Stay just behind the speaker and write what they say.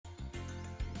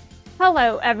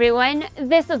Hello everyone,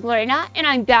 this is Lorena and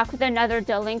I'm back with another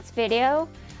Duel Links video.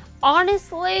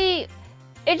 Honestly,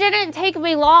 it didn't take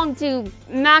me long to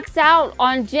max out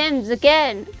on gems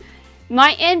again.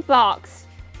 My inbox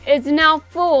is now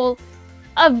full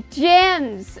of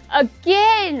gems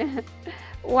again.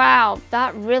 Wow,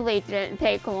 that really didn't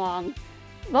take long.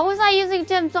 What was I using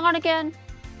gems on again?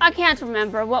 I can't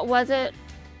remember. What was it?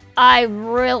 I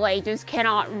really just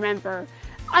cannot remember.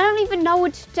 I don't even know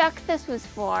which deck this was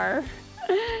for.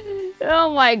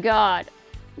 Oh my god.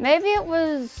 Maybe it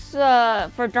was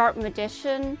for Dark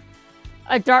Magician?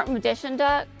 A Dark Magician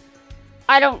deck?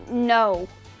 I don't know.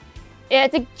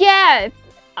 It's a guess!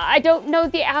 I don't know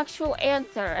the actual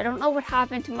answer. I don't know what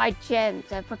happened to my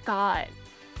gems. I forgot.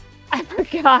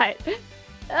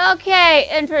 Okay,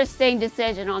 interesting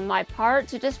decision on my part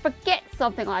to just forget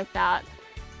something like that.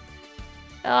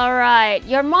 Alright,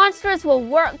 your monsters will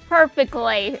work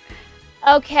perfectly.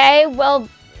 Okay, well,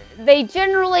 they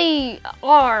generally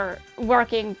are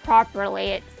working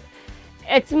properly.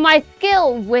 It's my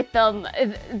skill with them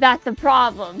that's the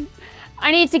problem.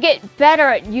 I need to get better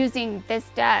at using this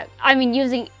deck. I mean,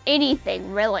 using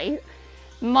anything, really.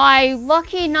 My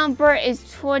lucky number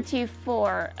is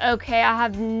 24. Okay, I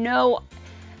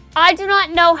do not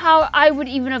know how I would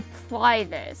even apply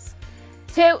this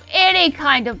to any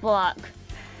kind of luck.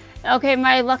 Okay,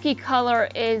 my lucky color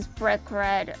is brick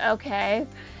red. Okay.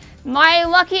 My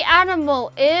lucky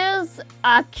animal is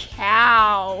a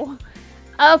cow.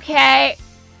 Okay.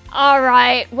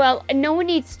 Alright. Well, no one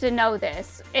needs to know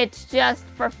this. It's just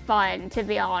for fun, to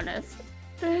be honest.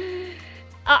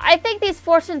 I think these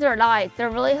fortunes are nice. They're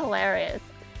really hilarious.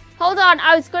 Hold on.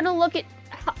 I was going to look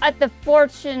at the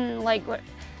fortune, like, what?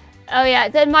 Oh yeah,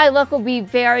 then my luck will be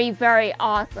very, very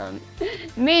awesome.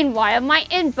 Meanwhile, my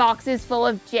inbox is full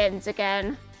of gems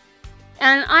again.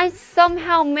 And I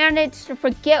somehow managed to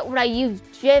forget what I used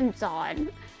gems on.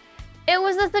 It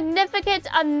was a significant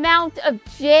amount of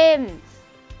gems.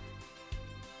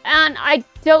 And I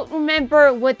don't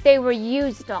remember what they were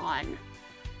used on.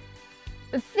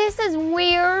 This is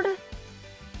weird.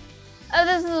 Oh,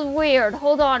 this is weird.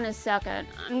 Hold on a second.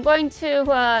 I'm going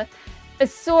to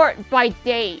sort by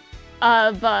date.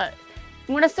 I'm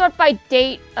gonna sort by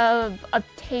date of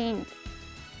obtained.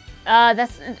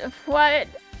 That's what?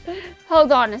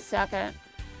 Hold on a second.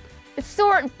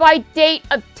 Sort by date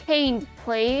obtained,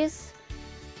 please.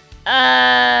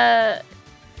 Okay.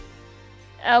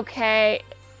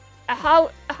 How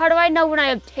do I know when I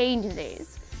obtained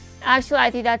these? Actually,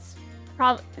 I think that's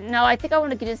no. I think I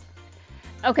want to just.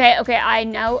 Okay. I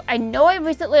know I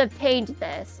recently obtained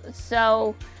this,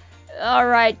 so.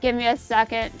 Alright, give me a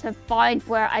second to find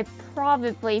where I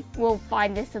probably will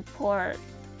find the support.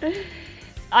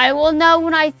 I will know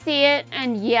when I see it,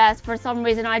 and yes, for some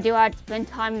reason I do have to spend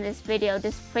time in this video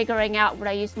just figuring out what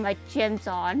I used my gems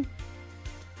on.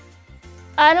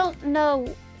 I don't know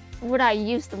what I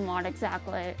used them on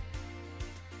exactly.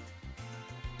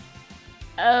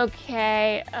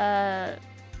 Okay,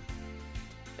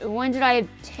 when did I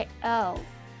obtain? Oh.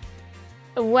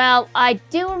 Well, I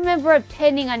do remember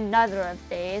obtaining another of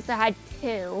these. I had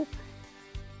two.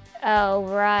 Oh,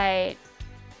 right.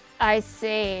 I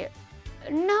see.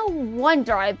 No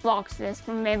wonder I blocked this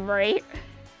from memory.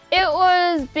 It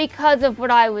was because of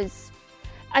what I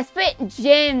spent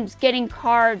gems getting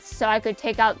cards so I could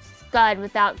take out Scud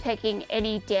without taking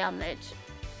any damage.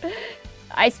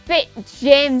 I spent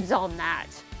gems on that.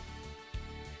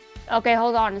 Okay,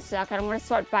 hold on a second. I'm going to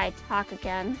sort by attack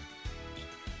again.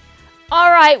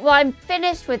 Alright, well, I'm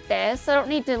finished with this. I don't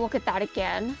need to look at that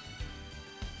again.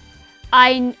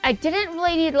 I didn't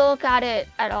really need to look at it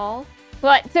at all.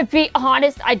 But to be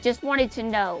honest, I just wanted to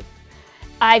know.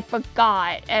 I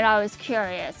forgot, and I was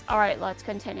curious. Alright, let's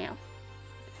continue.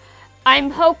 I'm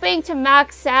hoping to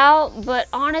max out, but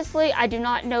honestly, I do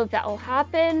not know if that will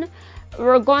happen.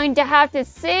 We're going to have to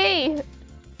see.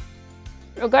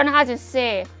 We're going to have to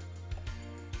see.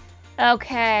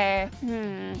 Okay,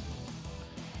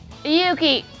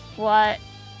 Yuki! What?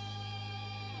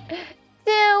 Dude!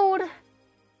 Well,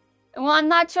 I'm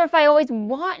not sure if I always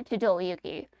want to duel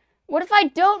Yuki. What if I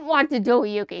don't want to duel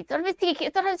Yuki?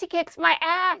 Sometimes he kicks my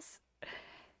ass.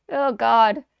 Oh,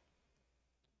 God.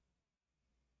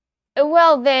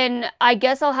 Well, then, I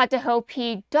guess I'll have to hope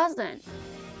he doesn't.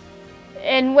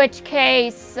 In which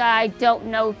case, I don't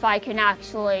know if I can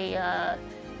actually,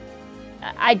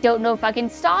 I don't know if I can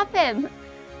stop him.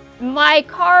 My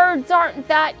cards aren't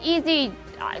that easy.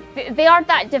 They aren't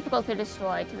that difficult to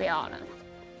destroy, to be honest.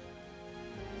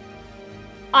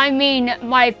 I mean,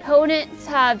 my opponents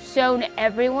have shown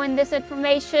everyone this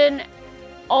information,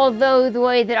 although the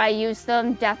way that I use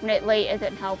them definitely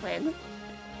isn't helping.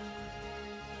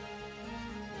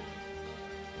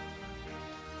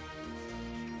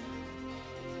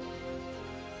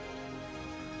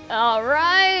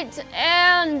 Alright,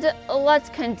 and let's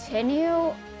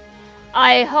continue.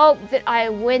 I hope that I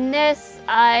win this.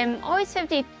 I'm always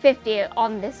 50-50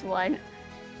 on this one.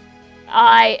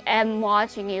 I am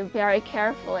watching you very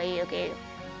carefully, Yuki.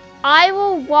 I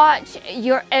will watch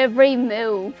your every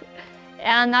move.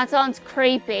 And that sounds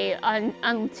creepy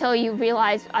until you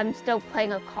realize I'm still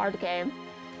playing a card game.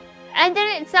 And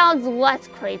then it sounds less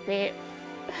creepy.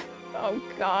 Oh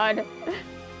god.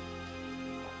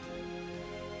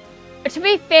 To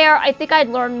be fair, I think I'd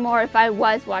learn more if I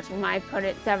was watching my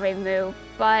opponent's every move,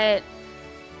 but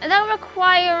that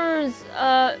requires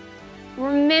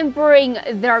remembering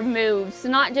their moves,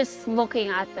 not just looking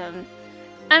at them.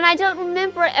 And I don't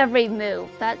remember every move.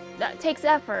 That takes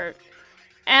effort.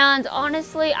 And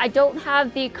honestly, I don't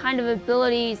have the kind of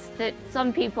abilities that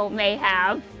some people may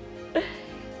have.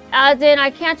 As in, I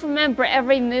can't remember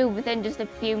every move within just a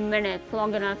few minutes,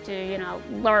 long enough to, you know,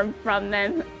 learn from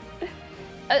them.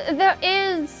 There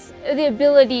is the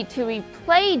ability to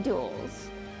replay duels,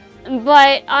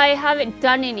 but I haven't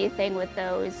done anything with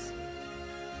those.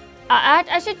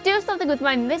 I should do something with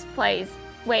my misplays.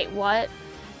 Wait, what?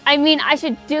 I mean, I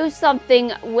should do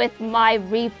something with my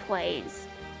replays.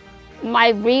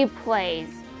 My replays.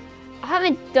 I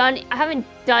haven't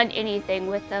done anything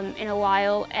with them in a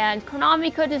while, and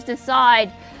Konami could just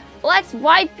decide, let's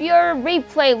wipe your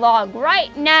replay log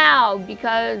right now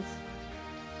because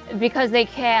they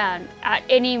can at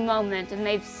any moment, and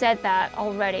they've said that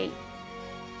already.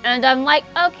 And I'm like,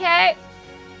 okay,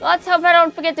 let's hope I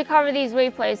don't forget to cover these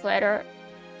replays later.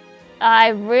 I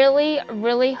really,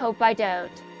 really hope I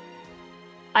don't.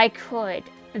 I could.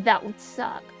 That would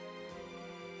suck.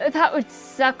 That would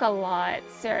suck a lot,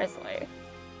 seriously.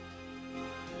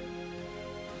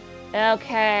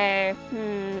 Okay,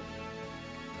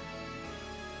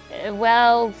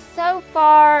 Well, so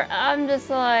far, I'm just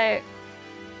like,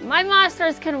 my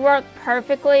monsters can work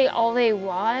perfectly all they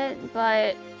want,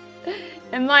 but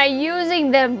am I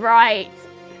using them right?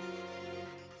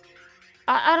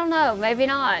 I don't know, maybe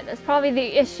not. That's probably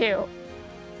the issue.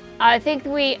 I think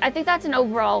that's an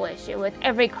overall issue with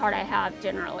every card I have,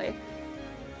 generally.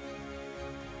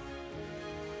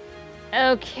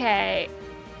 Okay.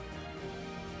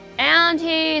 And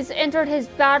he's entered his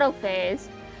battle phase.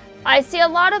 I see a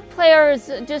lot of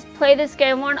players just play this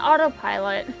game on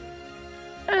autopilot.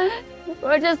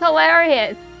 Which is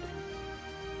hilarious.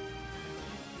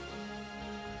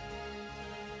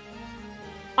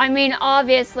 I mean,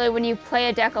 obviously, when you play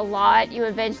a deck a lot, you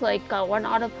eventually go on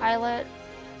autopilot.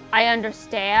 I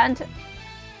understand.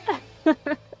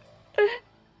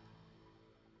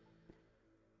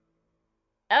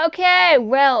 Okay,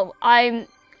 well, I'm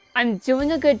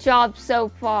doing a good job so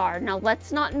far. Now,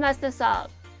 let's not mess this up.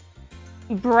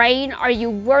 Brain, are you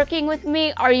working with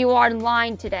me? Are you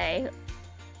online today?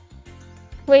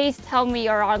 Please tell me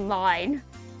you're online.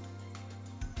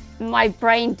 My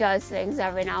brain does things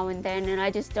every now and then, and I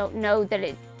just don't know that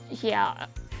it... Yeah.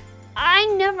 I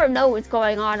never know what's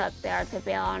going on up there, to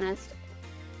be honest.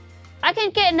 I can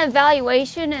get an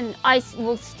evaluation, and I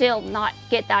will still not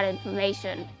get that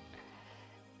information.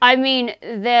 I mean,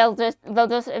 they'll just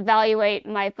evaluate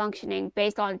my functioning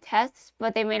based on tests,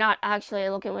 but they may not actually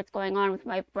look at what's going on with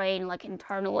my brain, like,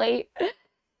 internally.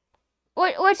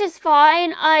 Which is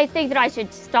fine. I think that I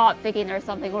should stop thinking there's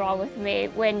something wrong with me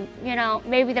when, you know,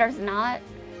 maybe there's not.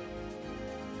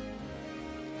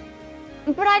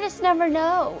 But I just never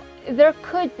know. There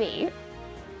could be.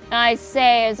 I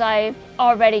say, as I've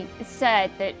already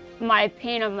said, that my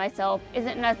opinion of myself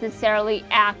isn't necessarily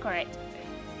accurate.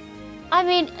 I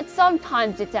mean,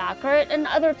 sometimes it's accurate, and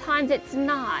other times it's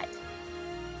not.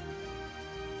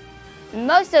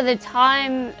 Most of the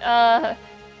time,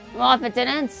 well, if it's an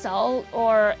insult,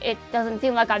 or it doesn't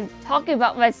seem like I'm talking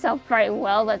about myself very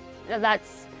well,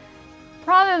 that's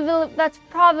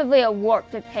probably a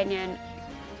warped opinion.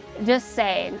 Just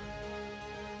saying.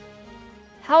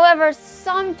 However,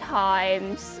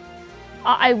 sometimes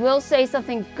I will say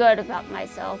something good about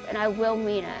myself, and I will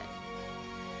mean it.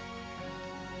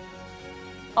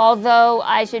 Although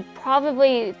I should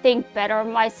probably think better of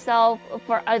myself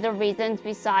for other reasons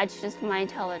besides just my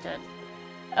intelligence.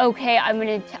 Okay, I'm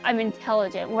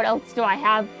intelligent. What else do I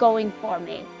have going for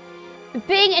me?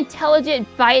 Being intelligent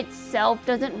by itself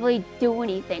doesn't really do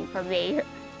anything for me.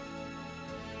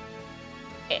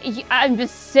 I'm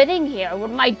just sitting here.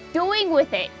 What am I doing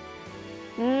with it?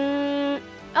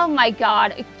 Oh my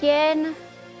god, again?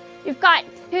 You've got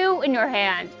 2 in your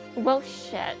hand. Well,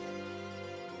 shit.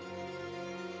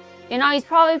 You know, he's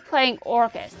probably playing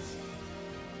Orcus.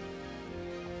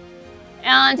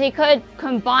 And he could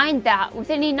combine that with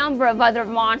any number of other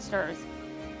monsters.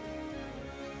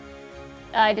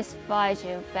 I despise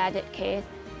you, Bandit Keith.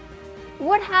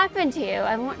 What happened to you?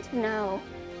 I want to know.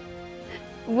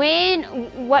 When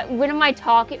am I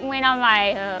talking? When am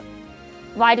I,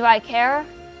 why do I care?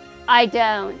 I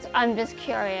don't. I'm just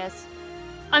curious.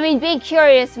 I mean, being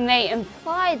curious may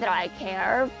imply that I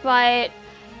care, but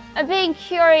being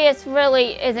curious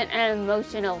really isn't an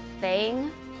emotional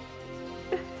thing.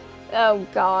 Oh,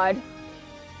 God.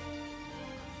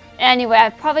 Anyway,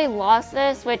 I've probably lost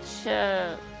this, which,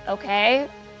 okay.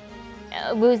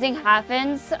 Losing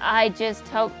happens. I just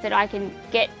hope that I can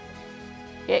get,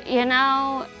 you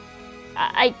know,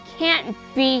 I can't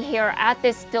be here at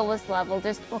this Duels level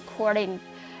just recording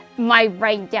my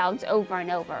breakdowns over and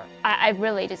over. I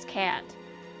really just can't.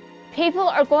 People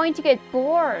are going to get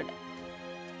bored.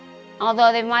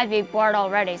 Although they might be bored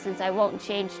already since I won't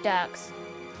change decks.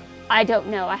 I don't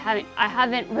know. I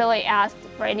haven't really asked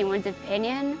for anyone's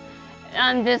opinion.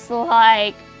 I'm just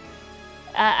like,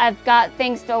 I've got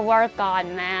things to work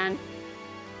on, man.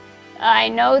 I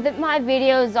know that my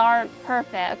videos aren't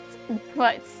perfect,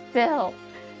 but still.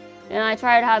 And I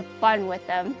try to have fun with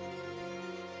them.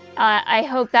 I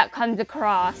hope that comes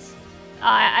across.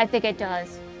 I think it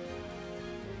does.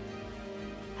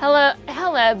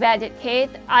 Hello, Bandit Keith.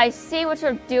 I see what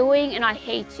you're doing and I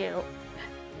hate you.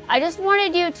 I just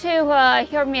wanted you to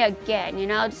hear me again, you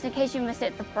know, just in case you missed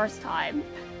it the first time.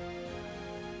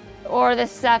 Or the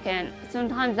second.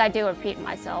 Sometimes I do repeat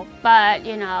myself, but,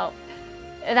 you know,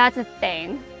 that's a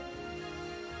thing.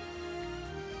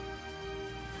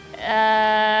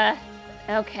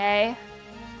 Okay.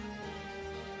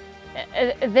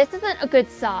 This isn't a good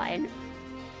sign.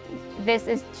 This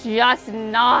is just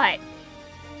not.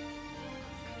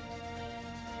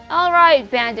 Alright,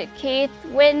 Bandit Keith,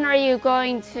 when are you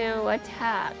going to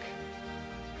attack?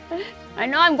 I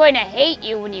know I'm going to hate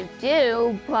you when you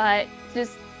do, but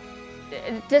just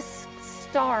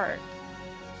start.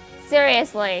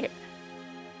 Seriously.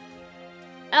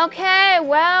 Okay,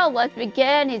 well, let's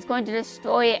begin. He's going to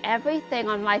destroy everything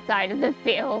on my side of the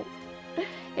field.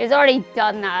 He's already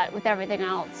done that with everything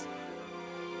else.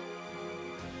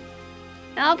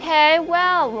 Okay,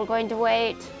 well, we're going to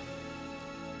wait.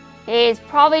 He's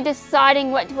probably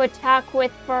deciding what to attack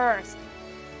with first.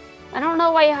 I don't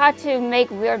know why you have to make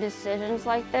weird decisions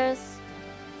like this.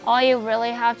 All you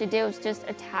really have to do is just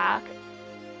attack.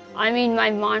 I mean,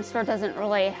 my monster doesn't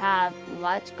really have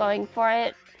much going for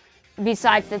it,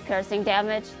 besides the piercing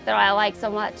damage that I like so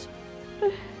much.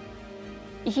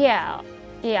 Yeah,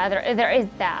 there is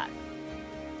that.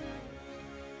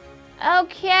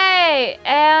 Okay,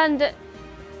 and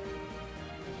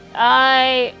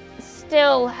I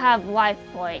still have life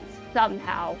points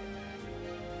somehow.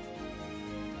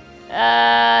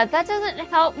 That doesn't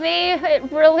help me.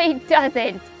 It really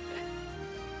doesn't.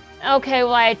 Okay,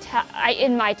 well, I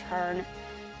in my turn.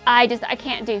 I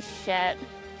can't do shit.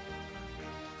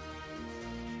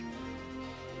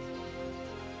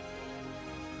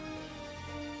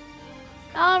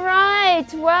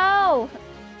 Alright, well,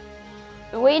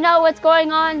 we know what's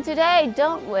going on today,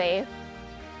 don't we?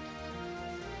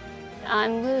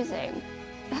 I'm losing.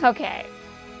 Okay.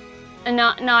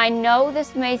 Now I know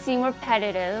this may seem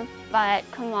repetitive, but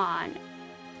come on.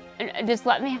 Just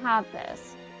let me have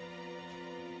this.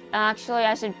 Actually,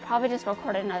 I should probably just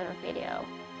record another video.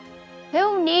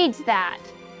 Who needs that?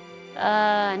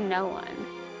 No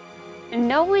one.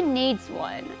 No one needs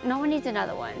one. No one needs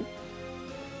another one.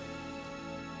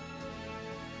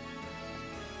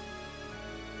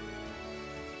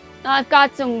 I've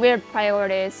got some weird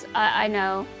priorities, I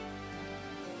know.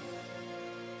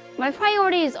 My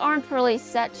priorities aren't really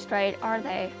set straight, are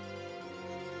they?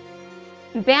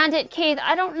 Bandit Keith,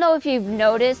 I don't know if you've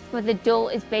noticed, but the duel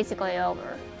is basically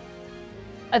over.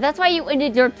 That's why you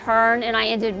ended your turn and I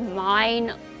ended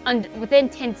mine within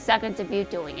 10 seconds of you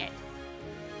doing it.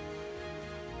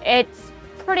 It's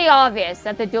pretty obvious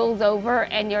that the duel's over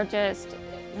and you're just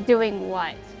doing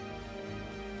what?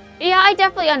 Yeah, I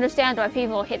definitely understand why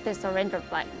people hit the surrender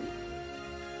button.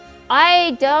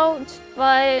 I don't,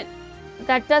 but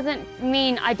that doesn't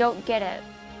mean I don't get it.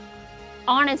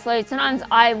 Honestly, sometimes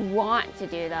I want to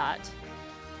do that.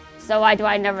 So why do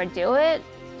I never do it?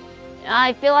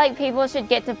 I feel like people should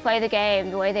get to play the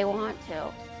game the way they want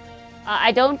to.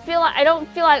 I don't feel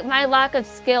like my lack of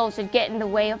skill should get in the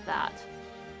way of that.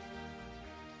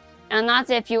 And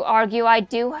that's if you argue I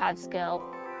do have skill.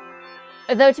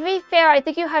 Though, to be fair, I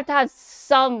think you have to have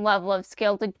some level of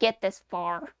skill to get this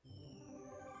far.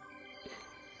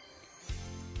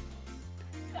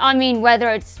 I mean, whether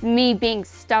it's me being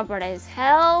stubborn as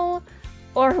hell,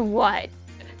 or what.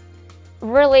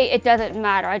 Really, it doesn't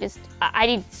matter. I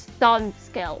need some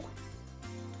skill.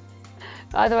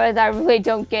 Otherwise, I really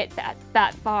don't get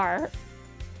that far.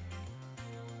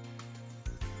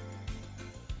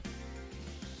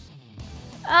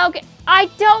 Okay, I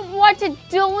don't want to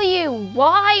duel you.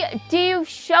 Why do you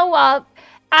show up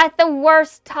at the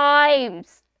worst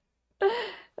times?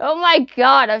 Oh my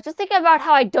god, I was just thinking about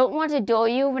how I don't want to duel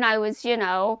you when I was, you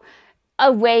know,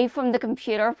 away from the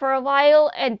computer for a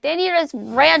while, and then you just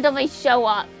randomly show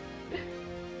up.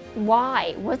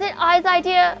 Why? Was it I's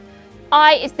idea?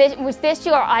 Was this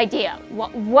your idea?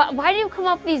 Why do you come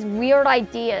up with these weird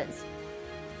ideas?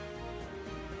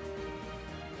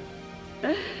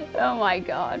 Oh my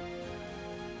god.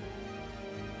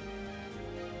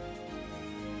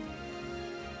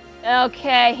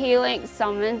 Okay, he links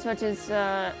summons, which is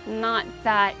not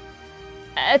that...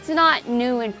 It's not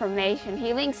new information.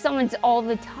 He links summons all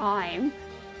the time.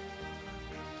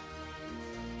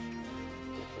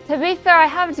 To be fair, I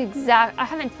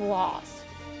haven't lost.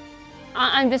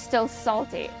 I'm just still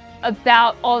salty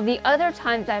about all the other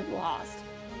times I've lost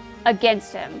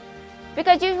against him.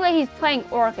 Because usually he's playing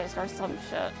Orcus or some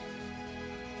shit.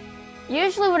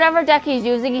 Usually whatever deck he's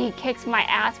using, he kicks my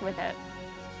ass with it.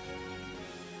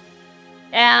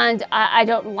 And I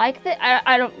don't like that.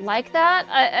 I don't like that.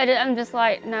 I'm just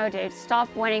like, no, dude, stop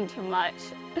winning too much.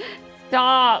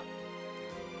 Stop.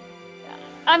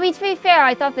 I mean, to be fair,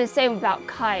 I thought the same about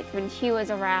Kite when he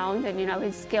was around and, you know,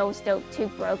 his skill was still too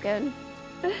broken.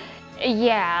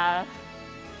 Yeah.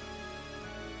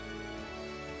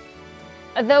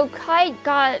 Though Kite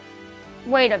got...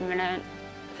 Wait a minute.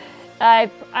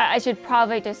 I should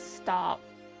probably just stop.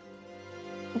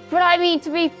 But I mean, to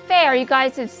be fair, you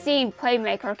guys have seen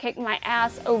Playmaker kick my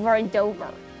ass over and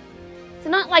over. It's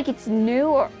not like it's new,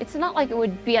 or it's not like it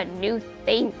would be a new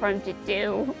thing for him to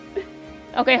do.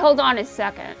 Okay, hold on a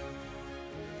second.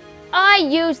 I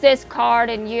use this card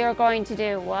and you're going to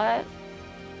do what?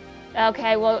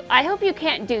 Okay, well, I hope you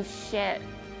can't do shit.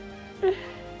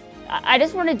 I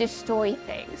just want to destroy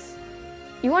things.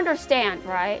 You understand,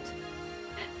 right?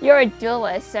 You're a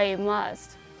duelist, so you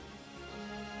must.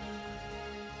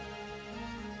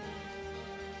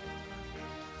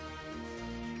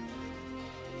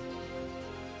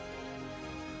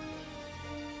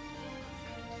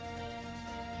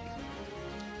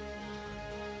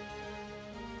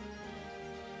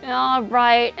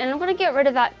 Alright, and I'm gonna get rid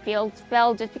of that field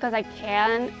spell just because I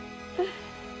can.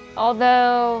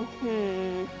 Although,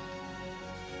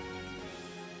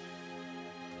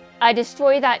 I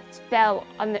destroy that spell,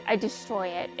 I destroy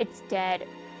it. It's dead.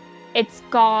 It's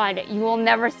gone. You will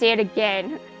never see it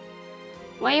again.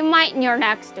 Well, you might in your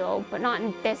next duel, but not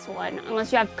in this one,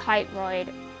 unless you have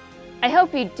Kiteroid. I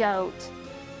hope you don't.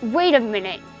 Wait a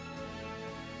minute.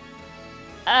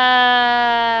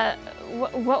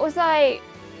 What was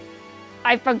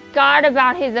I forgot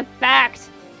about his effect.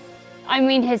 I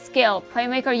mean his skill.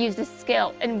 Playmaker used his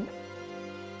skill and...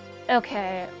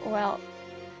 Okay, well...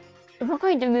 We're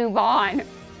going to move on.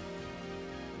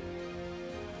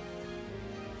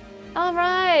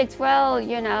 Alright, well,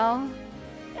 you know...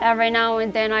 Every now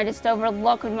and then I just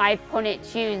overlook when my opponent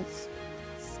chooses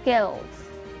skills.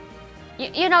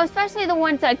 You know, especially the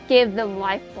ones that give them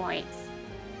life points.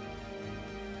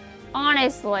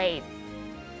 Honestly.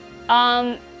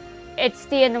 It's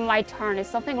the end of my turn. Is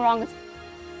something wrong with...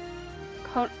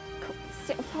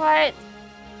 What?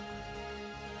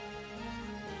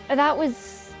 That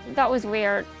was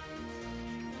weird.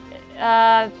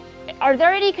 Are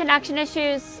there any connection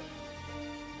issues?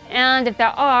 And if there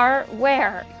are,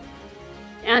 where?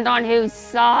 And on whose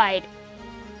side?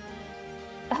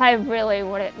 I really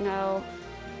wouldn't know.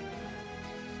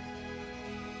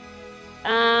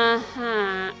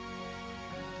 Uh-huh.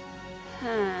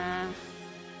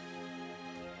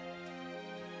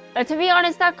 To be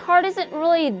honest, that card isn't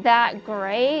really that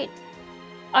great.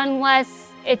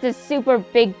 Unless it's a super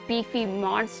big, beefy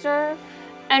monster.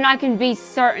 And I can be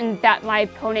certain that my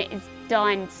opponent is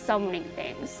done summoning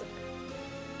things.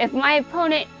 If my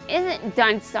opponent isn't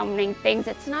done summoning things,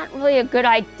 it's not really a good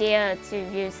idea to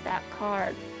use that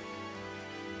card.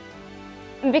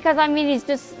 Because, I mean, he's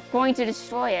just going to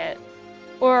destroy it.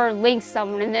 Or link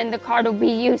summon, and then the card will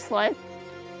be useless.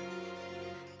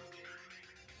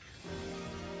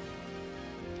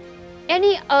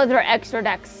 Any other extra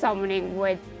deck summoning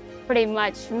would pretty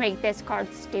much make this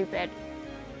card stupid.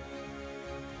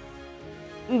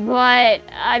 But,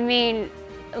 I mean,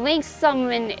 Link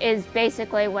Summon is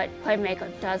basically what Playmaker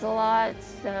does a lot,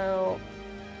 so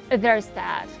there's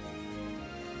that.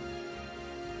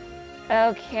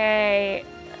 Okay,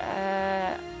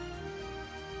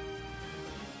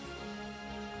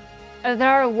 there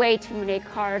are way too many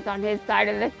cards on his side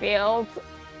of the field.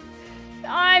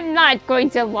 I'm not going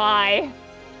to lie.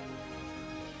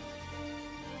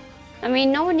 I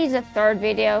mean, no one needs a third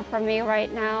video from me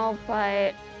right now,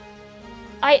 but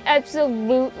I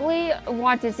absolutely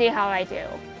want to see how I do.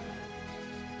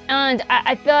 And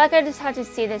I feel like I just have to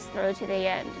see this through to the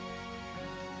end.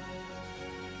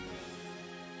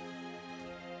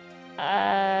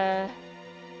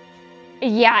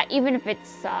 Yeah, even if it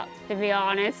sucks, to be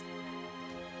honest.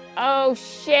 Oh,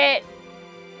 shit.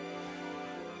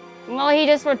 Well, he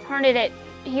just returned it.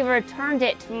 He returned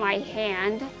it to my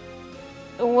hand,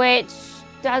 which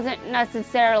doesn't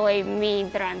necessarily mean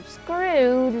that I'm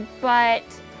screwed, but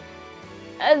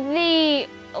the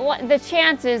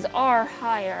chances are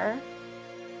higher.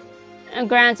 And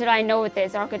granted, I know what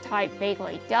this archetype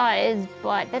vaguely does,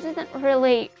 but that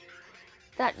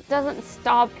doesn't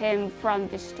stop him from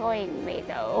destroying me,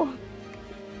 though.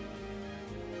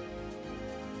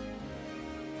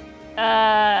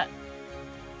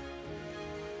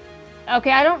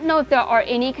 Okay, I don't know if there are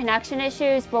any connection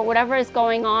issues, but whatever is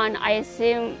going on, I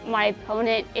assume my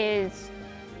opponent is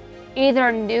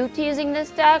either new to using this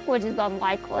deck, which is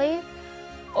unlikely,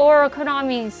 or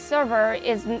Konami's server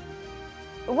is...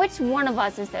 Which one of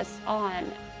us is this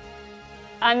on?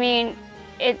 I mean,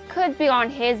 it could be on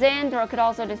his end, or it could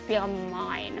also just be on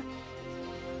mine.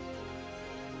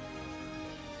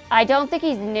 I don't think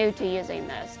he's new to using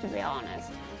this, to be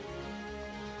honest.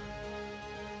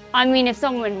 I mean, if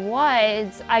someone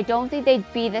was, I don't think they'd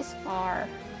be this far.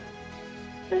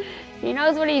 He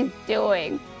knows what he's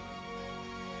doing.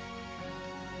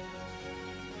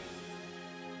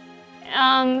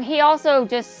 He also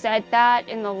just said that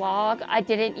in the log. I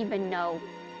didn't even know.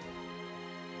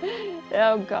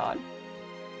 Oh, God.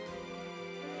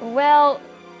 Well,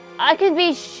 I can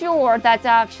be sure that's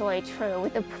actually true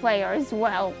with the player as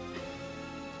well.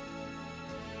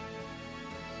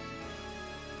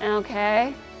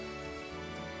 Okay.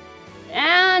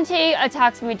 And he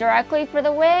attacks me directly for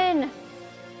the win.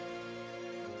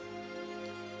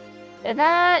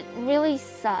 That really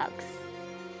sucks.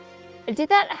 Did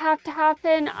that have to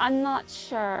happen? I'm not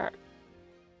sure.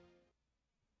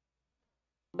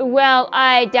 Well,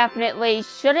 I definitely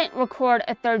shouldn't record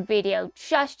a third video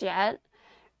just yet.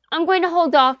 I'm going to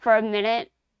hold off for a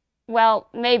minute. Well,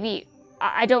 maybe,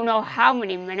 I don't know how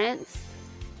many minutes.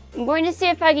 I'm going to see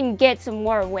if I can get some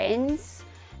more wins.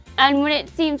 And when it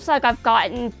seems like I've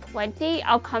gotten plenty,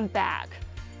 I'll come back.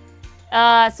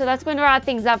 So that's going to wrap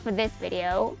things up for this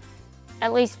video.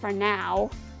 At least for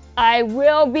now. I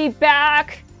will be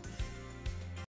back